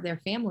take care of their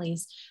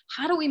families.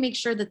 How do we make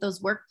sure that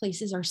those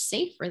workplaces are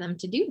safe for them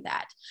to do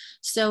that?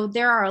 So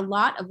there are a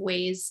lot of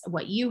ways.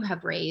 What you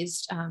have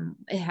raised,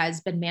 it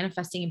has been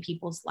manifesting in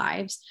people's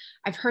lives.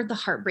 I've heard the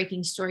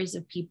heartbreaking stories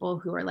of people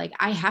who are like,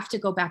 I have to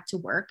go back to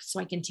work so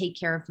I can take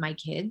care of my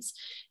kids.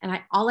 And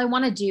all I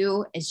want to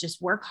do is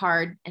just work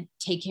hard and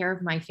take care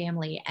of my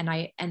family.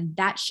 And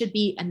that should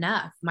be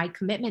enough. My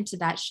commitment to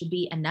that should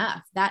be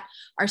enough. That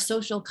our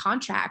social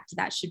contract,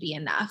 that should be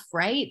enough,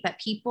 right? That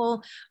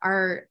people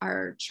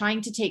are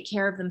trying to take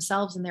care of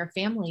themselves and their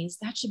families,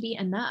 that should be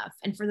enough.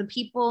 And for the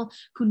people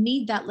who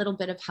need that little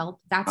bit of help,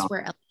 that's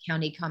where LA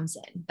County comes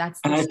in.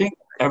 And I think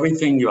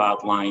everything you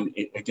outlined,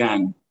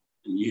 again,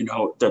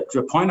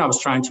 the point I was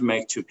trying to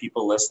make to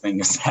people listening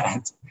is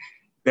that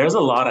there's a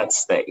lot at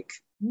stake.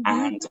 Mhm.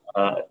 And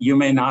you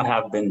may not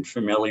have been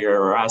familiar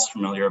or as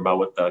familiar about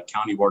what the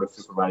County Board of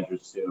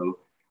Supervisors do,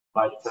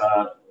 but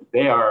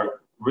they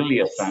are really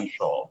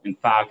essential. In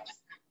fact,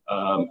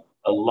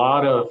 a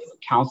lot of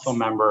council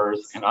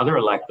members and other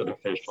elected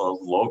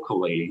officials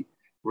locally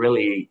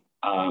really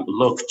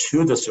look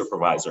to the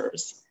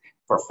supervisors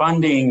for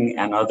funding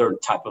and other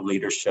type of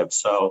leadership.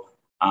 So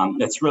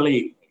it's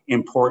really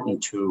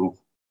important to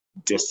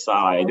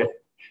decide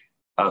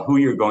who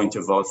you're going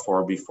to vote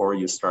for before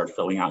you start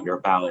filling out your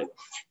ballot.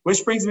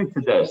 Which brings me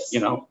to this,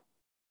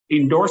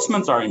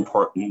 endorsements are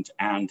important,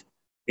 and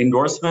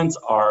endorsements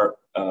are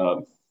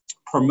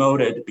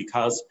promoted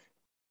because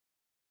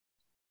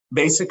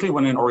basically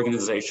when an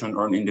organization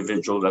or an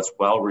individual that's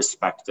well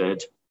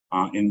respected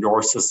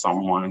endorses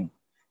someone,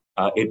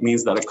 it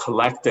means that a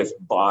collective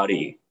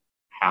body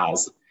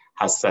has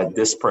said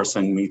this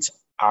person meets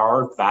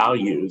our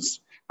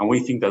values and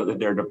we think that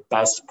they're the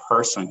best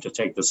person to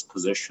take this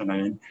position.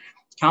 And in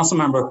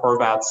Councilmember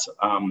Horvath's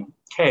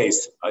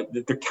case,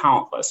 they're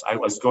countless. I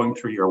was going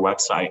through your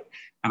website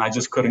and I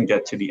just couldn't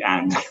get to the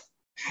end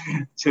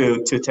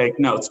to take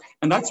notes.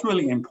 And that's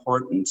really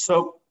important.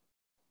 So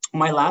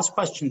my last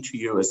question to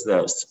you is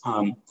this.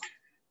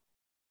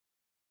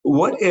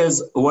 What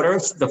are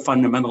the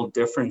fundamental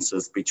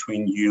differences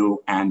between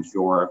you and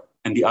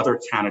the other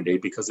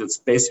candidate? Because it's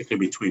basically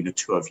between the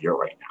two of you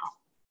right now.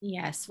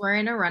 Yes, we're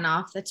in a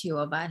runoff, the two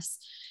of us.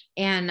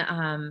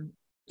 And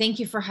thank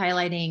you for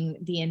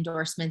highlighting the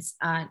endorsements,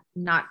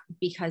 not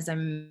because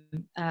I'm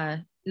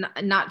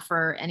not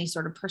for any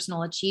sort of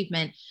personal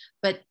achievement,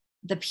 but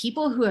the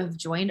people who have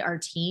joined our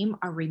team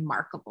are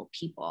remarkable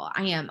people.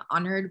 I am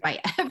honored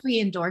by every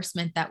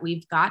endorsement that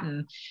we've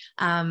gotten,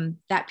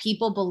 that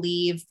people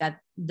believe that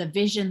the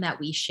vision that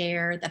we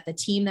share, that the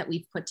team that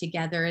we've put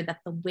together, that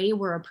the way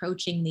we're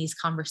approaching these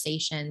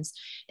conversations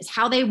is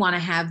how they want to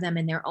have them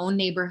in their own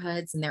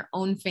neighborhoods and their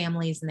own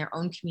families and their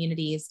own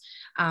communities,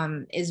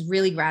 is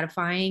really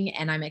gratifying.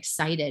 And I'm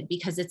excited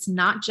because it's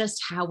not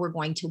just how we're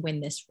going to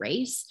win this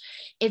race,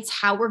 it's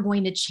how we're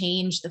going to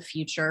change the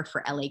future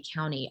for LA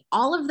County.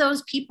 All of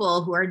those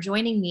people who are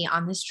joining me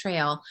on this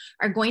trail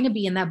are going to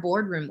be in that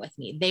boardroom with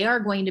me. They are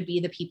going to be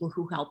the people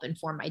who help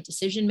inform my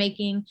decision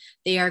making.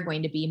 They are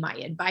going to be my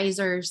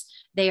advisors.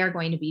 They are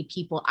going to be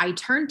people I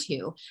turn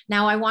to.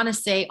 Now, I want to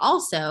say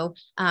also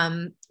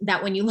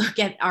that when you look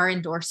at our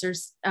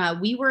endorsers,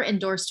 we were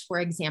endorsed, for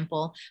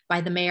example,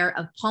 by the mayor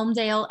of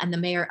Palmdale and the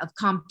mayor of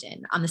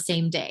Compton on the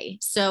same day.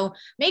 So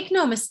make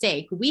no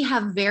mistake, we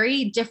have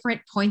very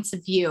different points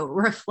of view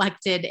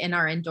reflected in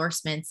our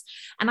endorsements.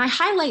 And I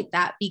highlight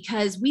that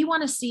because we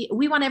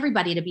want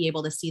everybody to be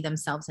able to see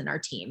themselves in our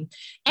team.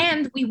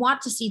 And we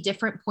want to see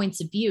different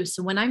points of view.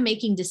 So when I'm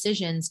making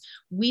decisions,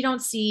 we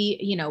don't see,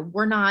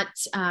 we're not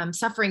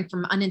suffering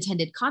from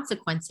unintended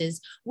consequences.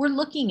 We're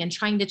looking and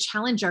trying to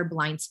challenge our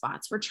blind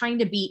spots. We're trying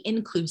to be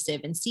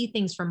inclusive and see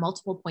things from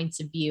multiple points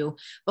of view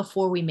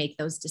before we make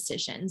those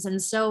decisions.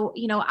 And so,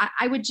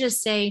 I would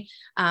just say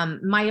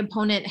my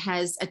opponent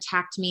has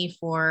attacked me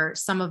for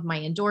some of my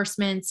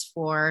endorsements,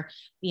 for,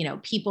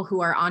 people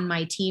who are on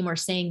my team or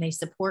saying they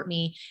support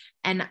me.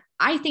 And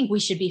I think we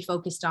should be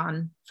focused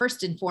on,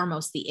 first and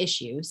foremost, the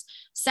issues.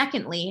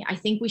 Secondly, I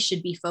think we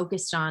should be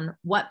focused on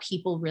what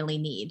people really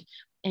need.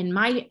 In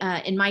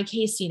my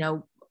case,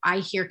 I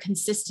hear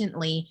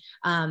consistently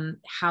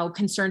how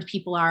concerned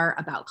people are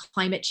about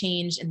climate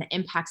change and the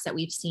impacts that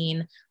we've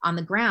seen on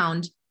the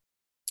ground.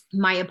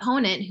 My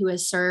opponent, who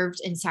has served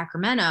in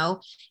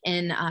Sacramento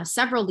in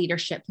several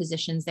leadership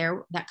positions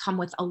there that come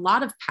with a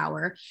lot of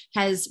power,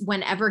 has,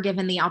 whenever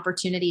given the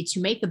opportunity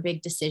to make a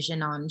big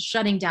decision on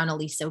shutting down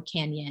Aliso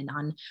Canyon,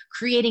 on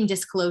creating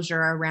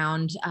disclosure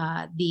around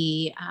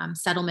the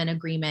settlement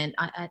agreement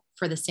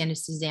for the Santa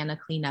Susana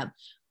cleanup,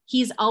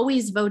 he's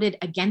always voted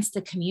against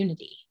the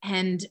community.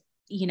 And,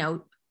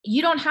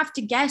 you don't have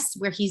to guess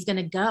where he's going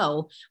to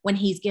go when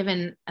he's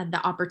given the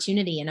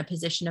opportunity in a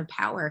position of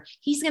power.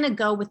 He's going to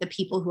go with the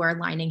people who are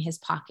lining his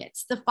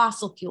pockets, the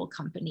fossil fuel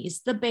companies,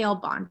 the bail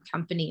bond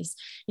companies,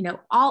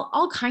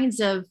 all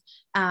kinds of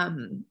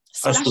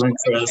special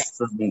interests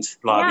and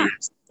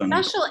lobbyists.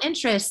 Special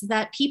interests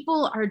that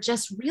people are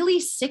just really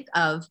sick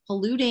of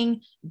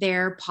polluting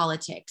their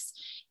politics.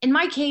 In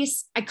my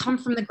case, I come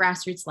from the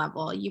grassroots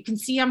level. You can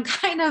see I'm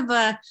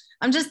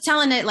I'm just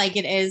telling it like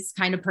it is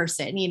kind of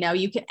person.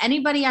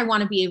 Anybody I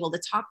want to be able to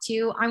talk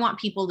to. I want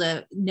people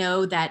to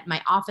know that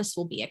my office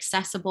will be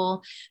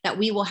accessible, that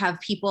we will have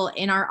people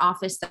in our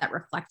office that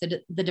reflect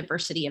the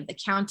diversity of the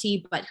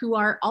county, but who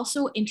are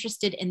also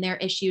interested in their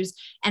issues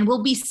and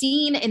will be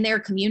seen in their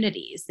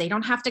communities. They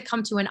don't have to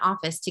come to an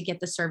office to get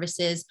the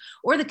services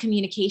or the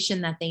communication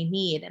that they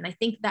need. And I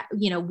think that,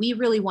 we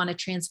really want to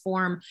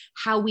transform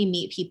how we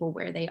meet people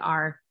where they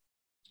are.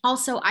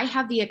 Also, I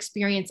have the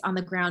experience on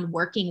the ground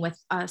working with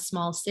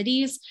small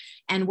cities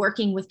and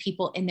working with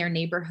people in their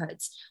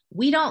neighborhoods.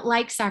 We don't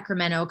like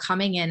Sacramento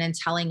coming in and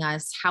telling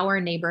us how our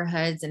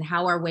neighborhoods and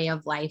how our way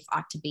of life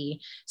ought to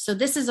be. So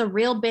this is a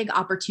real big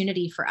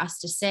opportunity for us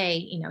to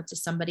say, to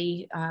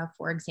somebody,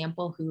 for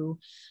example, who,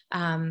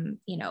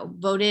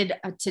 voted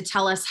to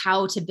tell us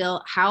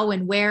how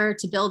and where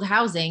to build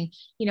housing,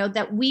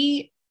 that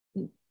we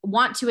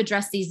want to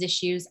address these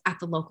issues at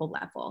the local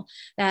level,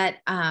 that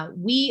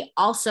we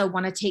also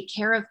want to take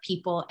care of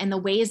people in the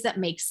ways that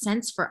make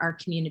sense for our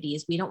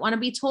communities. We don't want to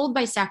be told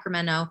by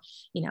Sacramento,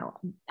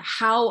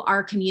 how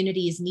our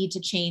communities need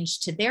to change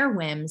to their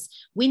whims.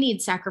 We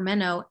need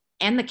Sacramento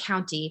and the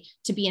county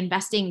to be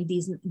investing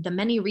the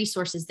many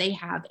resources they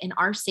have in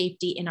our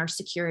safety, in our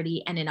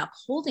security, and in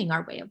upholding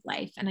our way of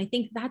life. And I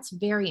think that's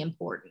very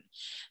important.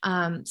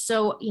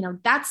 So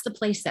that's the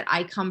place that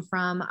I come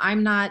from.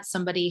 I'm not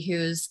somebody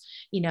who's,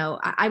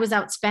 I was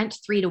outspent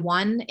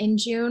 3-1 in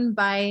June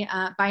by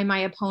my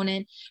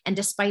opponent. And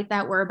despite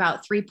that, we're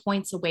about 3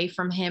 points away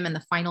from him in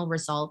the final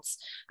results.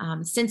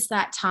 Since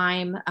that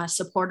time,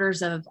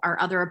 supporters of our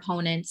other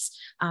opponents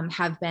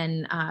have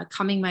been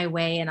coming my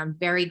way, and I'm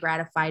very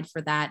gratified for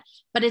that.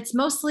 But it's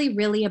mostly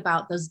really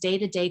about those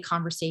day-to-day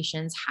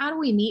conversations. How do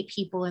we meet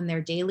people in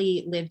their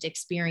daily lived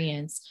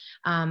experience?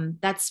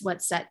 That's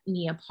what set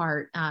me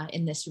apart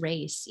in this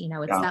race.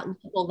 It's that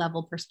local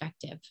level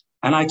perspective.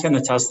 And I can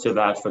attest to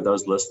that for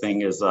those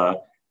listening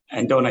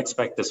and don't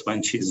expect this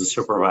when she's a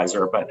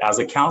supervisor, but as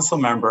a council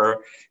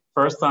member,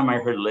 first time I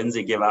heard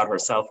Lindsey give out her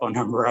cell phone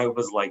number, I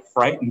was like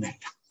frightened.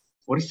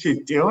 What is she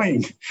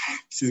doing?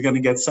 She's going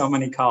to get so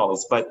many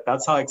calls, but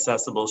that's how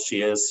accessible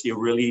she is. She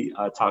really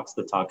talks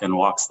the talk and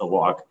walks the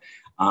walk.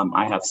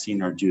 I have seen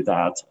her do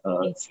that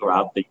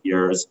throughout the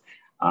years.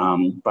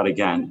 But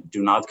again,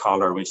 do not call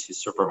her when she's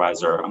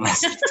supervisor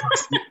unless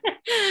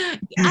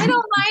I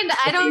don't mind.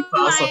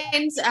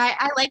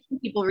 I like when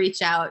people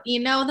reach out.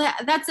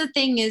 That's the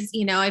thing is,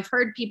 I've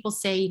heard people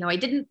say, I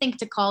didn't think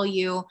to call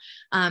you,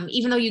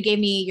 even though you gave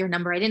me your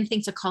number. I didn't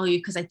think to call you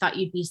because I thought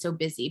you'd be so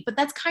busy. But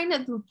that's kind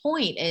of the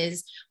point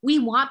is we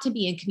want to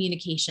be in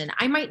communication.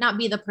 I might not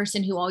be the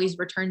person who always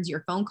returns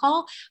your phone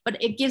call, but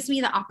it gives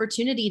me the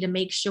opportunity to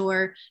make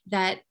sure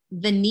that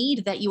the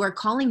need that you are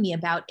calling me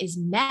about is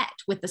met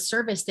with the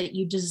service that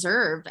you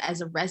deserve as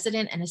a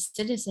resident and a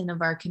citizen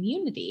of our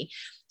community.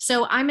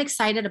 So I'm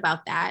excited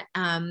about that.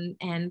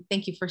 And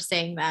thank you for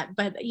saying that.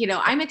 But,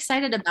 I'm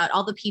excited about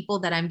all the people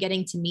that I'm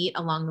getting to meet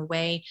along the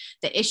way,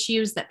 the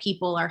issues that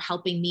people are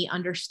helping me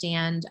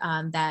understand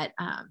that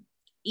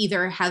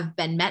either have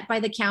been met by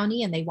the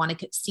county and they want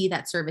to see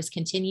that service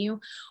continue,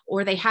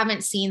 or they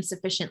haven't seen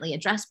sufficiently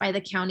addressed by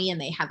the county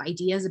and they have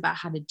ideas about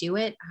how to do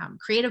it.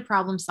 Creative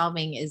problem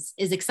solving is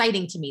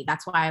exciting to me.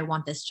 That's why I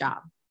want this job.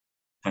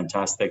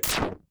 Fantastic.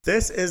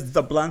 This is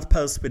The Blunt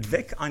Post with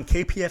Vic on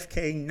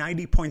KPFK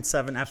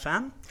 90.7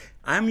 FM.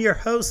 I'm your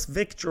host,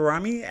 Vic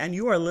Jerami, and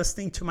you are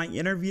listening to my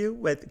interview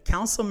with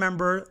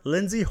Councilmember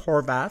Lindsey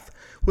Horvath,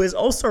 who is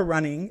also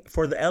running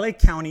for the LA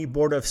County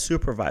Board of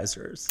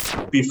Supervisors.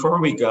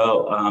 Before we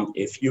go,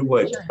 if you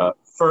would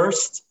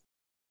first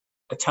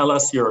tell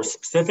us your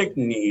specific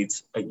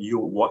needs,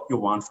 what you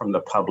want from the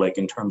public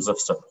in terms of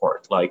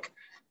support, like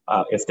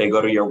if they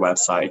go to your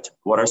website,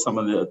 what are some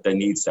of the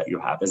needs that you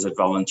have? Is it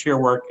volunteer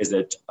work? Is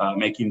it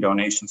making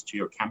donations to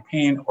your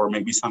campaign or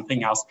maybe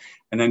something else?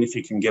 And then if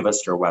you can give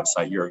us your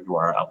website, your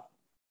URL.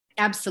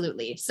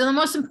 Absolutely. So the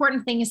most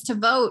important thing is to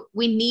vote.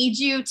 We need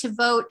you to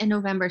vote in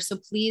November. So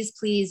please,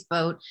 please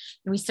vote.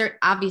 And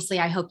obviously,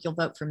 I hope you'll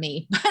vote for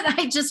me, but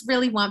I just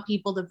really want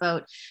people to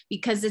vote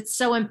because it's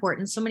so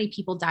important. So many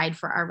people died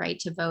for our right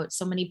to vote.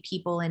 So many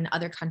people in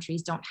other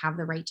countries don't have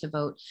the right to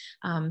vote.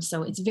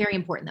 So it's very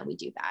important that we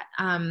do that.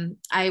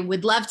 I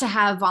would love to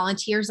have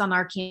volunteers on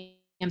our campaign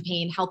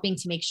helping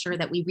to make sure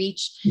that we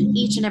reach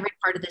each and every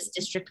part of this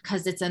district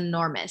because it's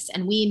enormous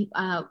and we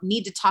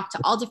need to talk to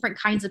all different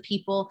kinds of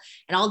people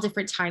at all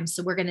different times.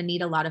 So we're going to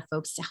need a lot of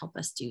folks to help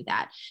us do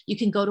that. You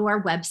can go to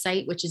our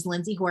website, which is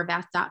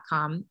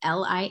lindseyhorvath.com,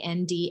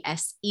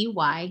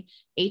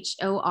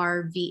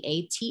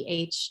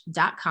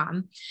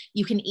 LindseyHorvath.com.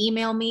 You can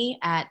email me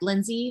at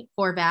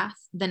lindseyhorvath4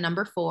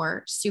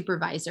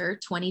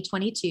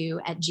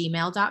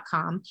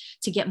 supervisor2022@gmail.com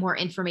to get more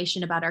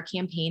information about our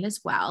campaign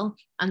as well.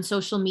 On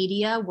social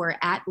media, we're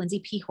at Lindsey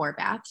P.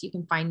 Horvath. You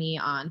can find me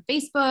on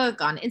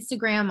Facebook, on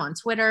Instagram, on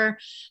Twitter.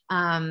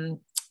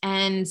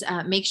 And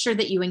make sure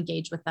that you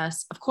engage with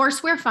us. Of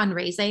course, we're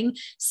fundraising.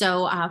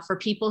 So for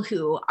people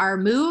who are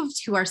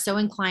moved, who are so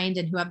inclined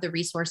and who have the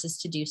resources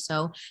to do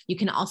so, you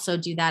can also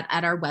do that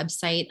at our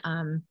website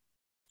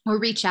or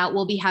reach out.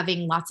 We'll be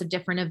having lots of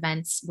different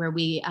events where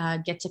we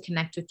get to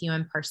connect with you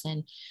in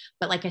person.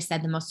 But like I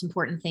said, the most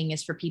important thing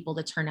is for people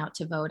to turn out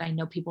to vote. I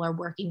know people are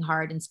working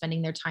hard and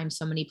spending their time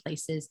so many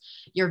places.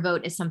 Your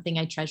vote is something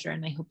I treasure,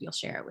 and I hope you'll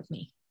share it with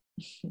me.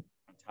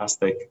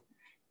 Fantastic.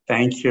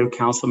 Thank you,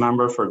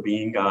 Councilmember, for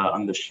being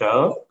on the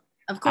show.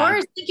 Of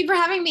course. Thank you for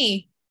having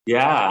me.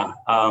 Yeah.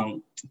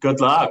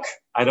 Good luck.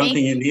 I don't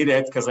think you need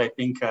it because I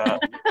think you're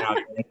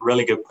in a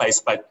really good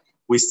place, but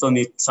we still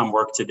need some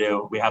work to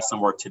do. We have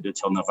some work to do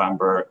till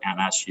November. And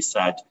as she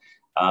said,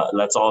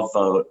 let's all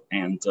vote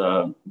and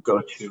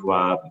go to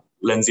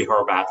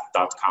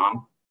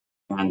lindseyhorvath.com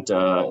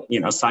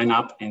and sign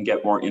up and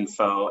get more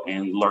info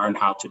and learn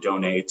how to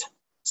donate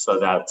so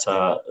that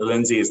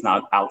Lindsey is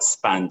not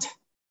outspent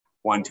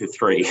 1, 2,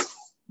 3.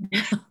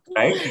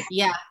 Right?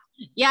 Yeah.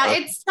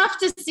 It's tough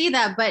to see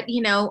that, but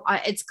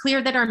it's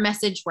clear that our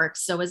message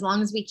works. So as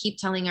long as we keep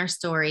telling our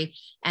story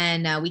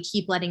and we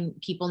keep letting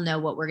people know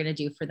what we're going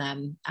to do for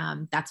them,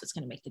 that's what's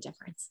going to make the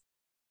difference.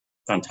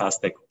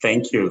 Fantastic.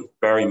 Thank you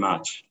very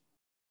much.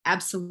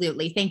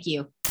 Absolutely. Thank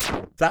you.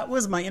 That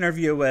was my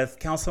interview with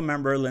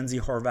Councilmember Lindsey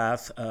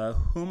Horvath,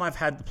 whom I've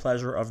had the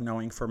pleasure of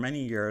knowing for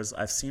many years.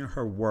 I've seen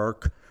her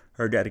work,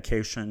 her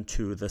dedication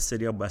to the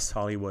city of West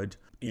Hollywood,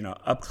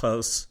 up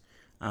close.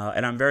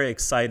 And I'm very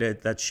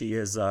excited that she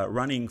is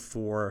running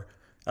for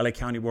LA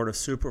County Board of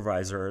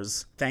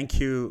Supervisors. Thank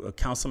you,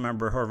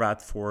 Councilmember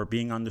Horvath, for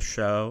being on the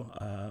show.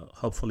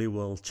 Hopefully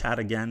we'll chat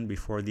again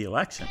before the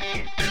election.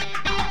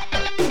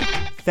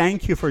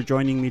 Thank you for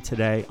joining me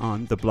today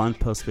on The Blunt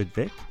Post with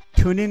Vic.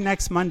 Tune in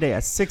next Monday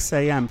at 6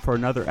 a.m. for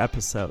another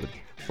episode.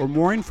 For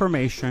more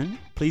information,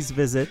 please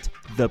visit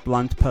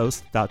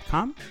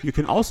thebluntpost.com. You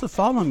can also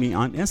follow me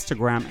on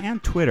Instagram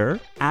and Twitter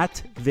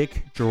at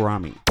Vic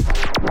Jarami.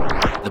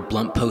 The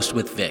Blunt Post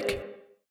with Vic.